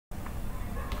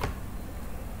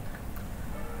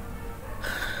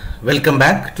Welcome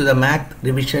back to the math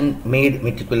revision made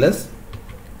meticulous,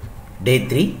 day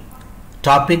 3,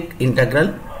 topic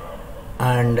integral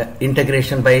and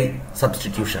integration by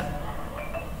substitution.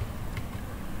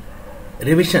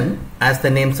 Revision, as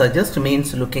the name suggests,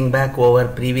 means looking back over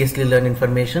previously learned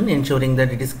information, ensuring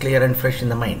that it is clear and fresh in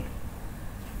the mind.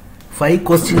 5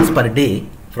 questions per day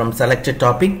from selected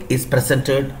topic is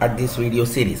presented at this video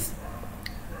series.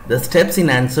 The steps in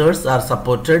answers are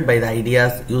supported by the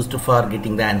ideas used for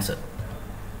getting the answer.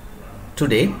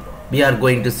 Today, we are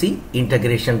going to see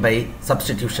integration by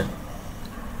substitution.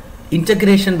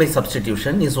 Integration by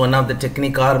substitution is one of the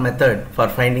technique or method for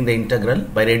finding the integral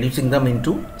by reducing them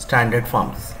into standard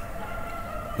forms.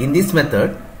 In this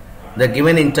method, the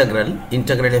given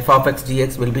integral f of x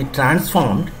dx will be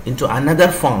transformed into another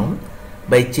form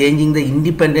by changing the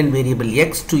independent variable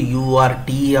x to u or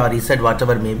t or z,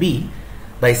 whatever may be,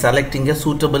 by selecting a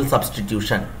suitable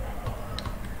substitution.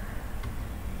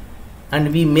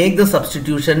 And we make the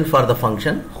substitution for the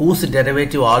function whose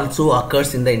derivative also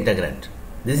occurs in the integrand.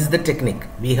 This is the technique.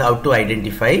 We have to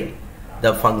identify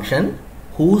the function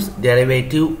whose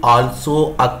derivative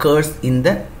also occurs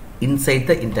inside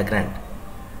the integrand.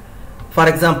 For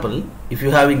example, if you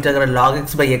have integral log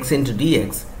x by x into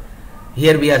dx,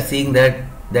 here we are seeing that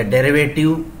the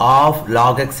derivative of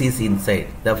log x is inside.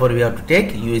 Therefore, we have to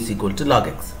take u is equal to log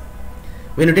x.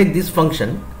 When you take this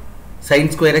function, sine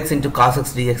square x into cos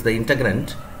x dx, the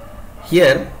integrand,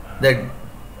 here the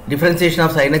differentiation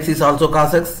of sine x is also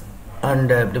cos x and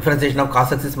differentiation of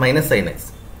cos x is minus sine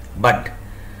x. But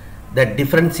the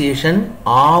differentiation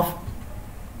of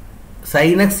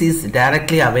sine x is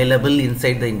directly available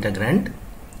inside the integrand.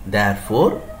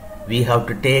 Therefore, we have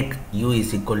to take u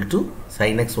is equal to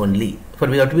sine x only. For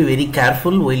we have to be very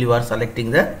careful while you are selecting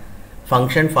the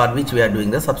function for which we are doing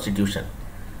the substitution.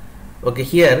 Okay,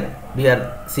 here we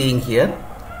are seeing here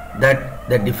that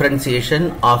the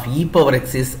differentiation of e power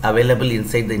x is available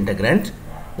inside the integrand.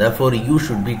 Therefore, u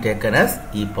should be taken as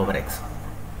e power x.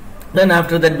 Then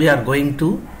after that, we are going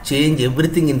to change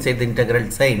everything inside the integral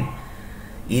sign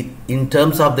in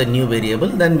terms of the new variable.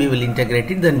 Then we will integrate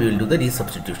it. Then we will do the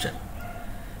resubstitution.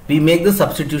 We make the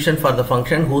substitution for the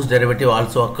function whose derivative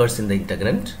also occurs in the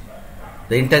integrand.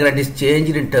 The integrand is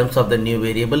changed in terms of the new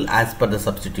variable as per the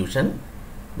substitution.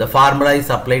 The formula is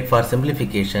applied for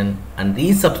simplification and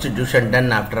resubstitution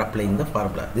done after applying the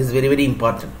formula. This is very, very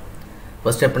important.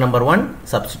 For step number 1,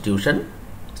 substitution.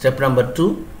 Step number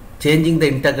 2, changing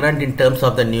the integrand in terms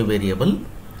of the new variable.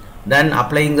 Then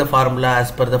applying the formula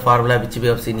as per the formula which we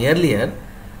have seen earlier.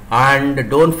 And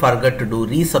don't forget to do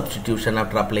resubstitution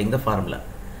after applying the formula.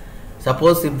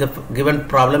 Suppose if the given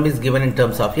problem is given in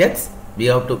terms of x, we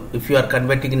have to, if you are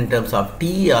converting in terms of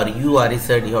t or u or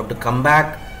z, you have to come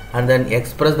back and then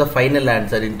express the final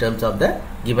answer in terms of the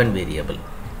given variable.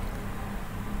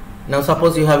 Now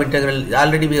suppose you have integral,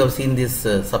 already we have seen this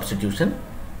substitution.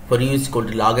 For u is equal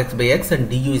to log x by x and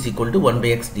du is equal to 1 by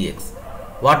x dx.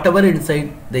 Whatever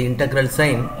inside the integral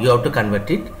sign, you have to convert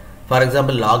it. For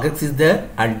example, log x is there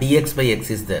and dx by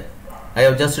x is there. I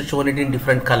have just shown it in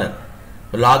different color.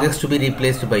 Log x to be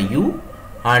replaced by u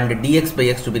and dx by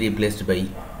x to be replaced by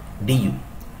du.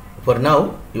 For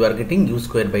now, you are getting u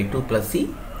square by 2 plus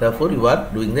c. Therefore, you are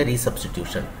doing the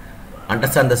resubstitution.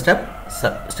 Understand the step.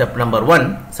 Step number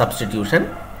 1,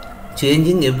 substitution.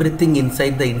 Changing everything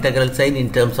inside the integral sign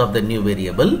in terms of the new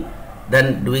variable.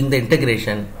 Then doing the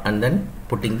integration and then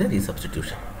putting the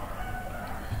resubstitution.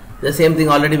 The same thing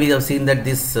already we have seen that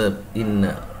this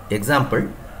in example.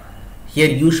 Here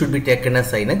u should be taken as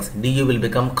sin x, du will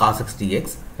become cos x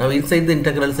dx. Now inside the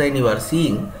integral sign you are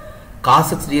seeing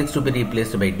cos x dx to be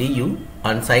replaced by du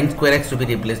and sin square x to be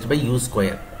replaced by u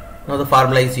square. Now the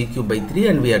formula is u cube by 3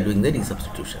 and we are doing the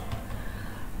resubstitution.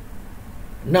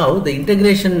 Now the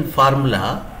integration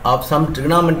formula of some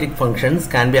trigonometric functions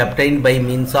can be obtained by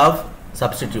means of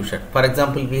substitution. For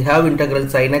example, we have integral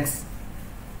sin x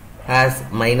as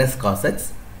minus cos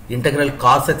x, integral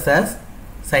cos x as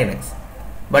sin x.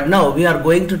 But now we are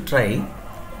going to try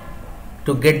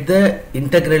to get the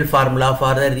integral formula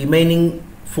for the remaining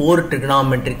 4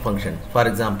 trigonometric functions. For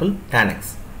example, tan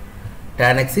x.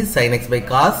 Tan x is sin x by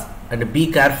cos, and be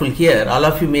careful here. All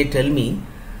of you may tell me,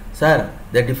 sir,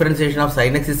 the differentiation of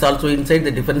sin x is also inside,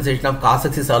 the differentiation of cos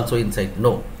x is also inside.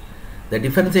 No. The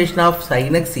differentiation of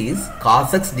sin x is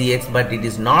cos x dx, but it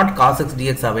is not cos x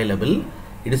dx available.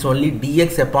 It is only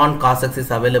dx upon cos x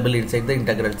is available inside the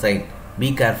integral sign.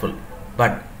 Be careful.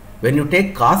 But when you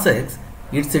take cos x,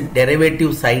 its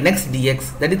derivative sin x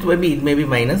dx, that is maybe it may be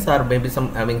minus or maybe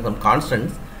some having some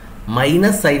constants.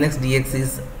 Minus sin x dx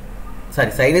is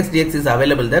sin x dx is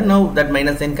available there. Now that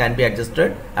minus sign can be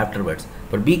adjusted afterwards.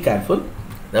 But be careful.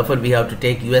 Therefore, we have to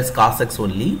take u as cos x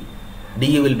only.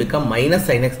 Du will become minus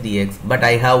sin x dx, but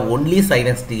I have only sin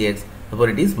x dx, therefore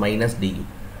it is minus du.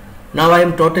 Now I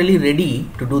am totally ready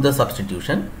to do the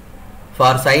substitution.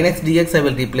 For sin x dx, I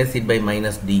will replace it by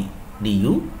minus du,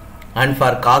 and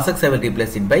for cos x, I will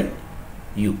replace it by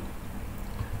u.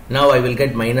 Now I will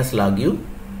get minus log u,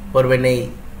 or when I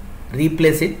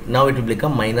replace it, now it will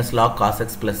become minus log cos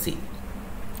x plus c.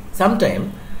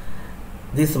 Sometime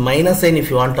this minus sign, if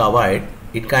you want to avoid,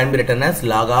 it can be written as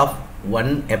log of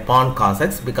 1 upon cos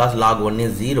x, because log 1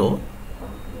 is 0,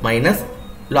 minus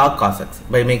log cos x,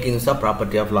 by making use of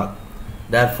property of log.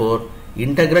 Therefore,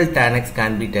 integral tan x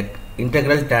can be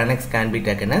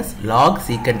taken as log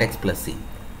secant x plus c.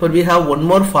 But we have one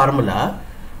more formula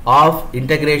of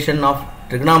integration of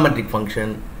trigonometric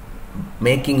function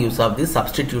making use of this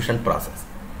substitution process.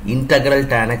 Integral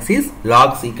tan x is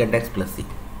log secant x plus c.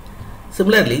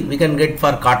 Similarly, we can get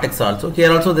for cot x also.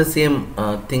 Here also the same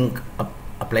thing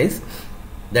applies.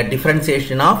 The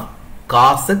differentiation of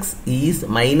cos x is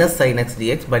minus sin x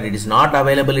dx, but it is not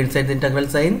available inside the integral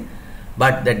sign.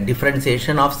 But the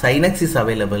differentiation of sin x is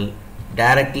available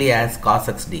directly as cos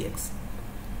x dx.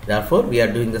 Therefore, we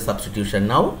are doing the substitution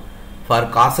now. For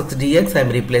cos x dx, I am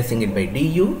replacing it by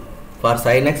du. For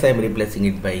sin x, I am replacing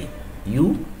it by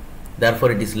u.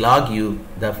 Therefore, it is log u.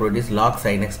 Therefore, it is log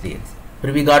sin x dx.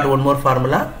 But we got one more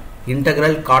formula.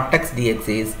 Integral cot x dx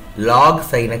is log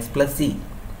sin x plus c.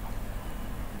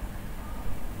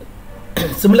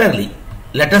 Similarly,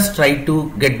 let us try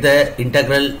to get the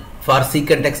integral for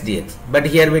secant x dx. But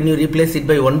here when you replace it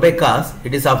by 1 by cos,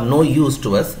 it is of no use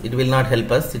to us. It will not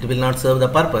help us. It will not serve the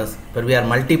purpose. But we are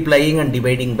multiplying and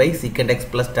dividing by secant x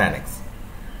plus tan x.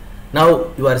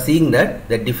 Now you are seeing that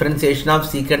the differentiation of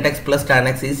secant x plus tan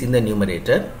x is in the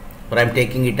numerator. But I am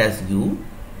taking it as u.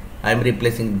 I am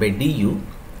replacing it by du.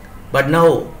 But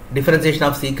now differentiation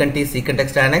of secant is secant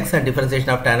x tan x, and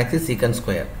differentiation of tan x is secant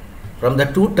square. From the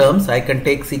two terms, I can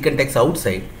take secant x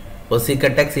outside. So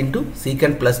secant x into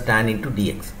secant plus tan into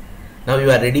dx. Now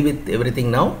you are ready with everything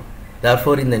now.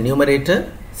 Therefore, in the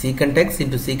numerator, secant x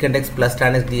into secant x plus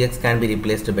tan x dx can be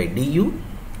replaced by du,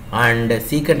 and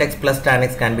secant x plus tan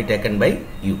x can be taken by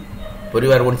u. So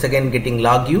you are once again getting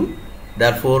log u.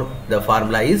 Therefore, the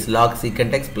formula is log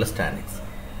secant x plus tan x.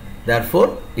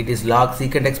 Therefore, it is log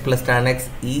secant x plus tan x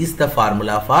is the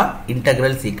formula for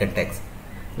integral secant x.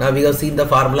 Now we have seen the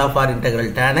formula for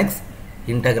integral tan x,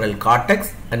 integral cot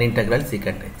x, and integral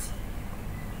secant x.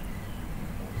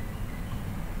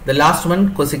 The last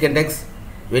one, cosecant x,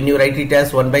 when you write it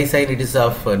as 1 by sine, it is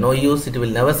of no use. It will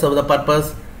never serve the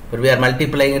purpose. But we are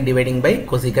multiplying and dividing by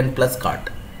cosecant plus cot.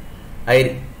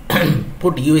 I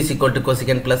put u is equal to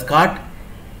cosecant plus cot.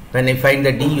 When I find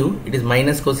the du, it is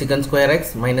minus cosecant square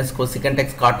x minus cosecant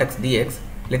x cot x dx.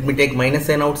 Let me take minus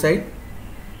sign outside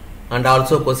and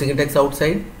also cosecant x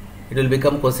outside. It will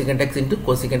become cosecant x into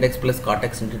cosecant x plus cot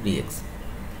x into dx.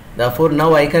 Therefore,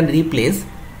 now I can replace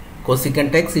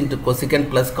cosecant x into cosecant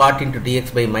plus cot into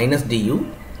dx by minus du,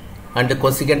 and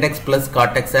cosecant x plus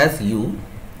cot x as u.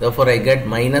 Therefore, I get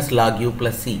minus log u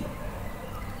plus c.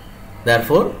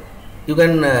 Therefore, you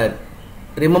can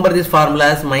remember this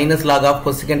formula as minus log of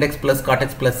cosecant x plus cot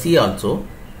x plus c also.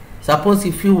 Suppose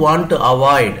if you want to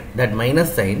avoid that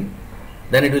minus sign,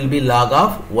 then it will be log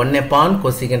of 1 upon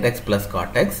cosecant x plus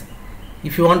cot x.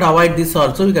 If you want to avoid this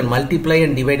also, you can multiply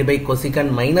and divide by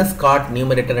cosecant minus cot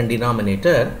numerator and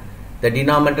denominator. The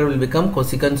denominator will become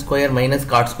cosecant square minus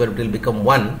cot square, it will become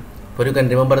 1. For you can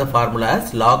remember the formula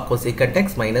as log cosecant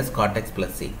x minus cot x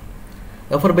plus c.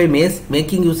 Therefore, by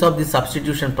making use of this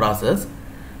substitution process,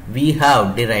 we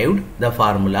have derived the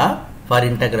formula for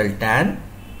integral tan,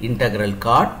 integral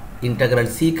cot, integral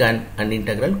secant, and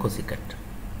integral cosecant.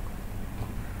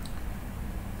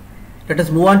 Let us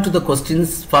move on to the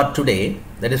questions for today.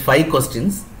 That is 5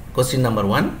 questions. Question number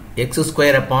 1, x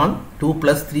square upon 2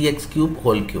 plus 3x cube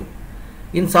whole cube.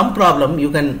 In some problem, you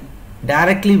can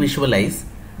directly visualize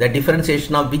the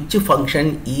differentiation of which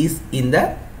function is in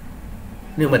the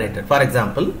numerator. For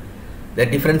example, the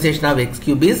differentiation of x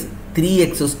cube is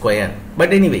 3x square.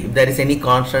 But anyway, if there is any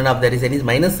constant or there is any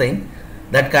minus sign,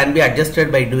 that can be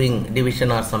adjusted by doing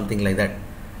division or something like that.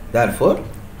 Therefore,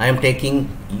 I am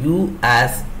taking u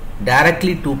as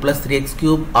directly 2 plus 3x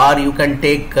cube, or you can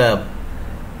take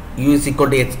u is equal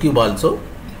to x cube also.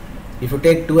 If you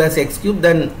take 2 as x cube,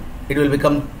 then it will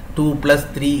become 2 plus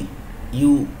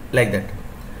 3u like that.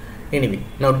 Anyway,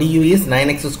 now du is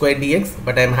 9x square dx,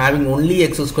 but I am having only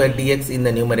x square dx in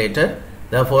the numerator.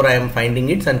 Therefore, I am finding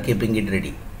it and keeping it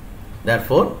ready.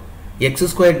 Therefore, x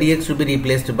square dx should be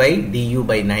replaced by du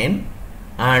by 9,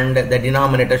 and the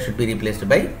denominator should be replaced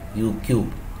by u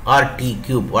cube or t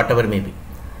cube, whatever may be.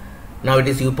 Now it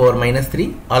is u power minus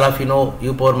 3. All of you know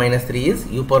u power minus 3 is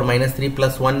u power minus 3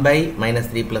 plus 1 by minus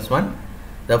 3 plus 1.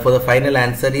 Therefore the final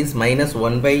answer is minus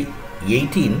 1 by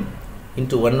 18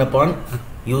 into 1 upon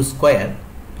u square.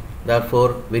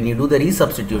 Therefore when you do the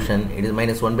resubstitution, it is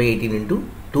minus 1 by 18 into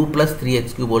 2 plus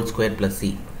 3x cube whole square plus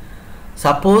c.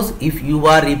 Suppose if you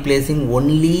are replacing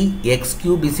only x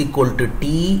cube is equal to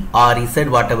t or z,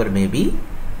 whatever may be,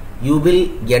 you will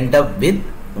end up with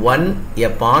 1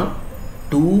 upon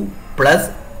 2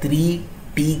 plus 3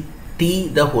 t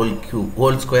the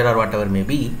whole square or whatever may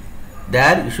be.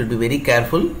 There you should be very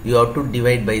careful. You have to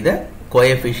divide by the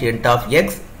coefficient of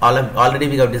x. Already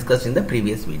we have discussed in the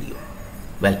previous video.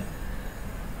 Well,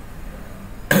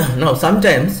 now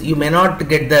sometimes you may not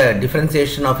get the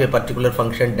differentiation of a particular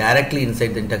function directly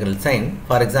inside the integral sign.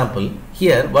 For example,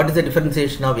 here what is the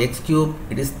differentiation of x cube?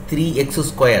 It is 3x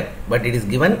square, but it is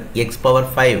given x power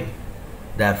 5.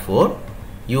 Therefore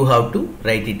you have to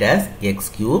write it as x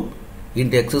cube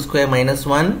into x square minus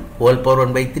 1 whole power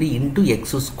 1 by 3 into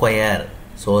x square,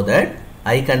 so that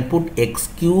I can put x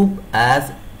cube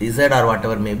as z or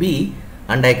whatever may be,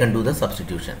 and I can do the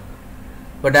substitution.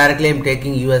 But directly I am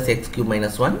taking u as x cube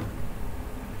minus 1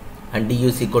 and du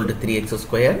is equal to 3x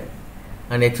square,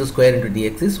 and x square into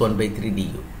dx is 1 by 3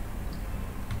 du.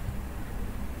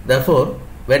 Therefore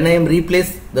when I am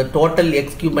replace the total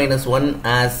x cube minus 1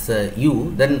 as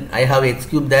u, then I have x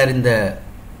cube there in the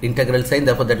integral sign,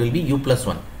 therefore that will be u plus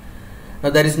 1. Now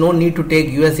there is no need to take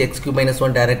u as x cube minus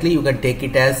 1 directly. You can take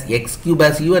it as x cube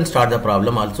as u and start the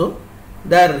problem also.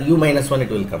 There u minus 1 it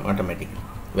will come automatically.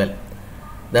 Well,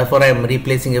 therefore I am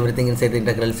replacing everything inside the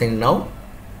integral sign now.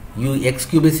 X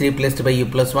cube is replaced by u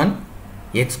plus 1,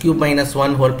 x cube minus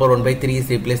 1 whole power 1 by 3 is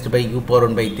replaced by u power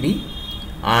 1 by 3,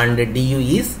 and du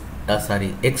is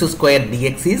x square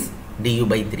dx is du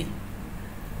by 3.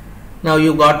 Now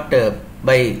you got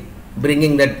by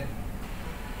bringing that,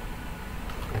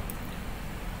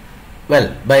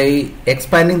 well, by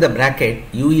expanding the bracket,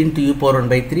 u into u power 1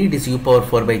 by 3, it is u power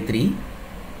 4 by 3,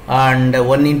 and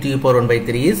 1 into u power 1 by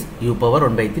 3 is u power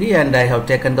 1 by 3, and I have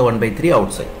taken the 1 by 3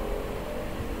 outside.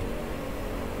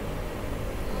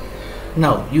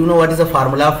 Now you know what is the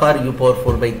formula for u power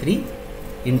 4 by 3.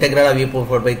 Integral of u power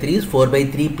 4 by 3 is 4 by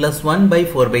 3 plus 1 by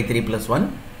 4 by 3 plus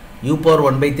 1. U power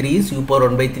 1 by 3 is u power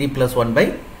 1 by 3 plus 1 by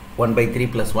 1 by 3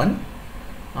 plus 1.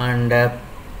 And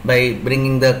by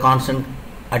bringing the constant,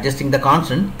 adjusting the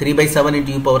constant, 3 by 7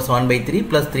 into u power 7 by 3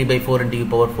 plus 3 by 4 into u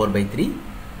power 4 by 3.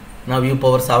 Now u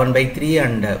power 7 by 3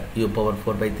 and u power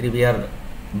 4 by 3, we are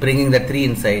bringing the 3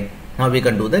 inside. Now we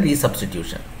can do the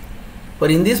resubstitution. For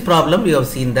in this problem we have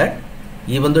seen that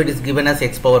even though it is given as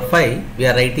x power 5, we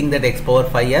are writing that x power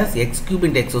 5 as x cube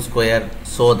into x square,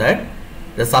 so that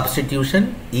the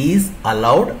substitution is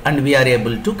allowed and we are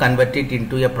able to convert it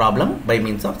into a problem by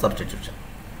means of substitution.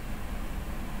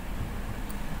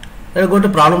 Let us go to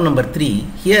problem number 3.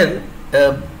 Here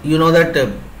you know that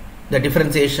the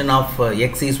differentiation of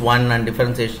x is 1 and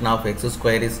differentiation of x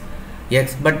square is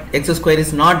x, but x square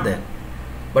is not there.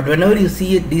 But whenever you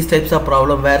see these types of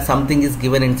problem where something is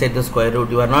given inside the square root,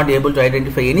 you are not able to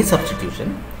identify any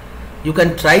substitution, you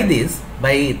can try this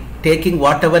by taking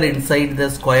whatever inside the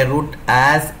square root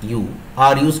as u,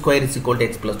 or u square is equal to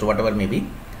x plus 2, whatever may be.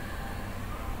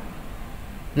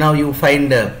 Now you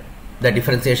find the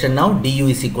differentiation now, du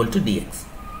is equal to dx.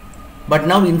 But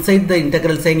now inside the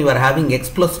integral sign you are having x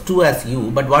plus 2 as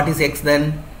u, but what is x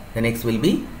then? Then x will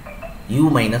be u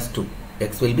minus 2.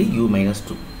 X will be u minus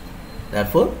 2.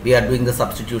 Therefore we are doing the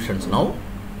substitutions now.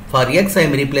 For x I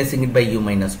am replacing it by u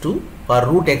minus 2. For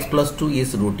root x plus 2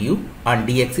 is root u, and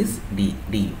dx is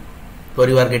du. So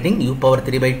you are getting u power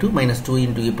 3 by 2 minus 2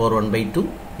 into u power 1 by 2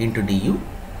 into du.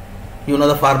 You know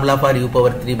the formula for u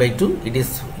power 3 by 2. It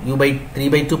is u by 3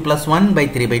 by 2 plus 1 by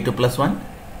 3 by 2 plus 1,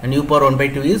 and u power 1 by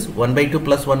 2 is 1 by 2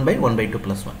 plus 1 by 1 by 2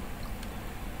 plus 1.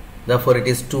 Therefore it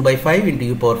is 2 by 5 into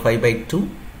u power 5 by 2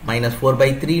 minus 4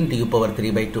 by 3 into u power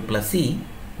 3 by 2 plus c.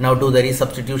 Now do the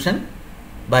resubstitution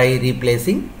by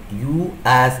replacing u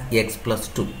as x plus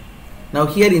 2. Now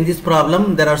here in this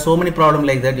problem, there are so many problems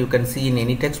like that you can see in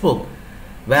any textbook,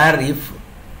 where if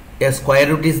a square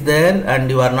root is there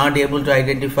and you are not able to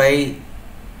identify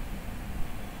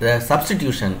the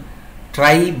substitution,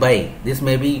 try by, this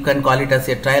maybe you can call it as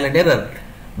a trial and error,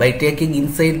 by taking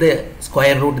inside the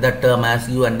square root that term as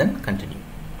u and then continue.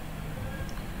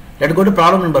 Let us go to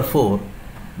problem number 4.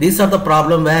 These are the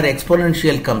problem where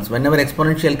exponential comes. Whenever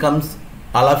exponential comes,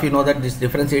 all of you know that this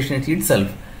differentiation is itself.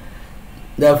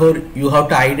 Therefore you have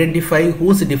to identify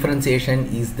whose differentiation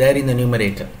is there in the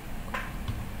numerator.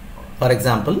 For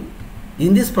example,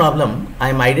 in this problem I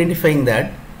am identifying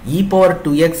that e power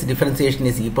 2x differentiation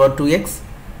is e power 2x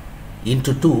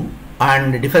into 2,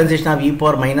 and differentiation of e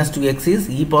power minus 2x is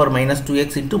e power minus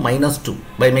 2x into minus 2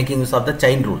 by making use of the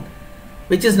chain rule,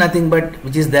 which is nothing but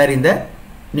which is there in the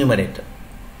numerator.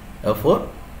 Therefore,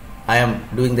 I am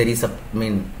doing the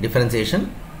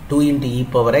differentiation 2 into e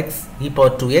power x, e power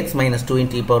 2x minus 2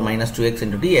 into e power minus 2x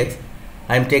into dx.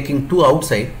 I am taking 2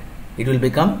 outside. It will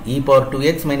become e power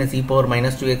 2x minus e power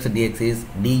minus 2x dx is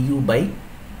du by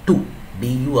 2,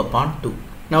 du upon 2.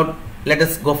 Now let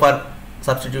us go for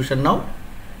substitution now.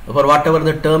 For whatever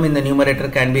the term in the numerator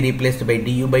can be replaced by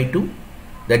du by 2,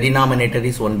 the denominator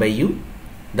is 1 by u.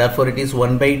 Therefore, it is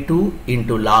 1 by 2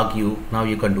 into log u. Now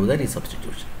you can do the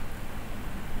resubstitution.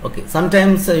 Okay,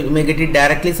 sometimes you may get it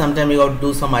directly, sometimes you have to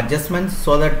do some adjustments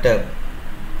so that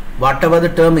whatever the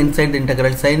term inside the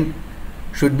integral sign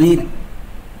should be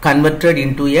converted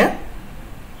into a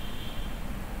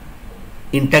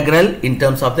integral in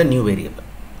terms of the new variable.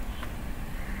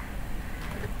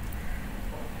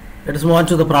 Let us move on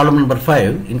to the problem number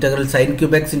 5. Integral sine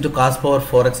cube x into cos power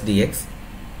 4x dx.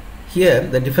 Here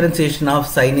the differentiation of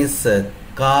sine is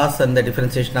cos and the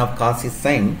differentiation of cos is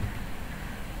sine.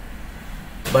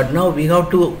 But now we have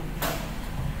to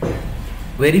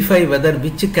verify whether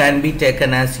which can be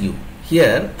taken as u.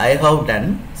 Here I have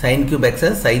done sine cube x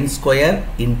as sine square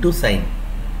into sine,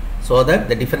 so that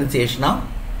the differentiation of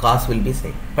cos will be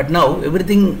sine. But now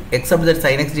everything except that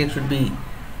sine x dx should be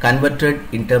converted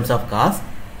in terms of cos.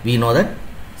 We know that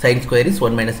sine square is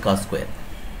 1 minus cos square.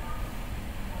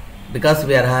 Because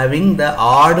we are having the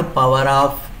odd power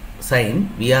of sine,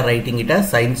 we are writing it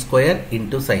as sine square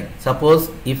into sine.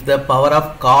 Suppose if the power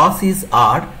of cos is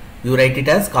odd, you write it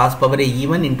as cos power a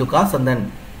even into cos and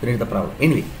then finish the problem.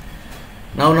 Anyway,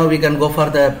 now we can go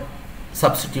for the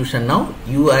substitution now.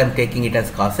 U I am taking it as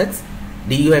cos x,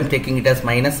 du I am taking it as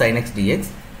minus sin x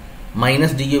dx,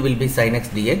 minus du will be sin x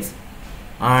dx,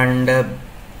 and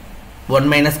 1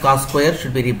 minus cos square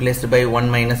should be replaced by 1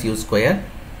 minus u square,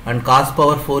 and cos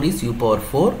power 4 is u power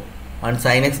 4, and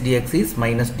sin x dx is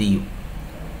minus du.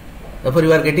 Therefore,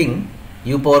 you are getting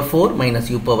u power 4 minus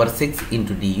u power 6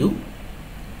 into du,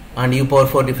 and u power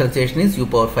 4 differentiation is u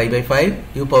power 5 by 5,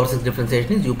 u power 6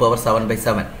 differentiation is u power 7 by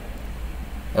 7.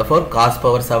 Therefore, cos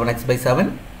power 7x by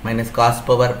 7 minus cos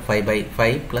power 5 by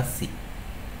 5 plus c.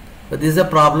 So this is a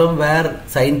problem where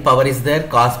sine power is there,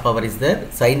 cos power is there,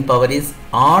 sine power is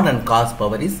odd and cos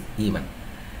power is even.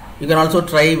 You can also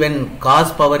try when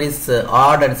cos power is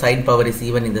odd and sine power is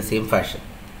even in the same fashion.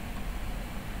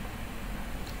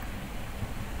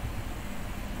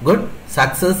 Good.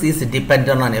 Success is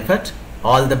dependent on effort.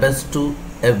 All the best to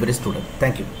every student.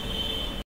 Thank you.